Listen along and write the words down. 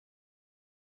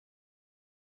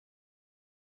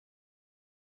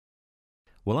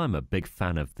Well, I'm a big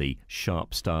fan of the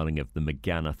sharp styling of the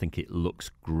Megane. I think it looks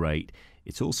great.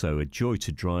 It's also a joy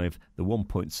to drive. The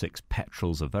 1.6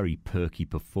 petrol's a very perky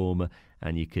performer,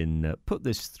 and you can put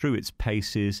this through its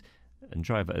paces and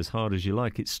drive it as hard as you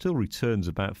like. It still returns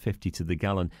about 50 to the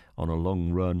gallon on a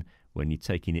long run when you're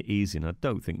taking it easy, and I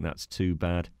don't think that's too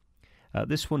bad.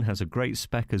 This one has a great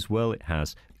spec as well. It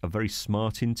has a very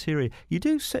smart interior. You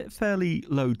do sit fairly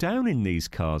low down in these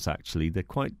cars, actually. They're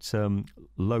quite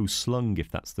low slung,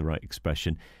 if that's the right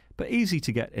expression, but easy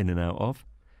to get in and out of.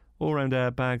 All-round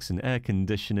airbags and air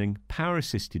conditioning,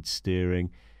 power-assisted steering,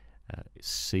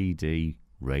 CD,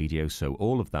 radio, so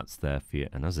all of that's there for you.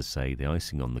 And as I say, the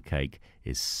icing on the cake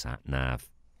is sat-nav.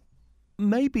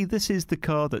 Maybe this is the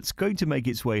car that's going to make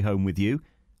its way home with you.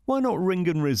 Why not ring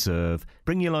and reserve?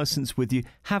 Bring your licence with you,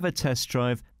 have a test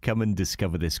drive, come and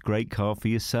discover this great car for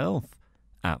yourself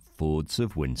at Fords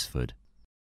of Winsford.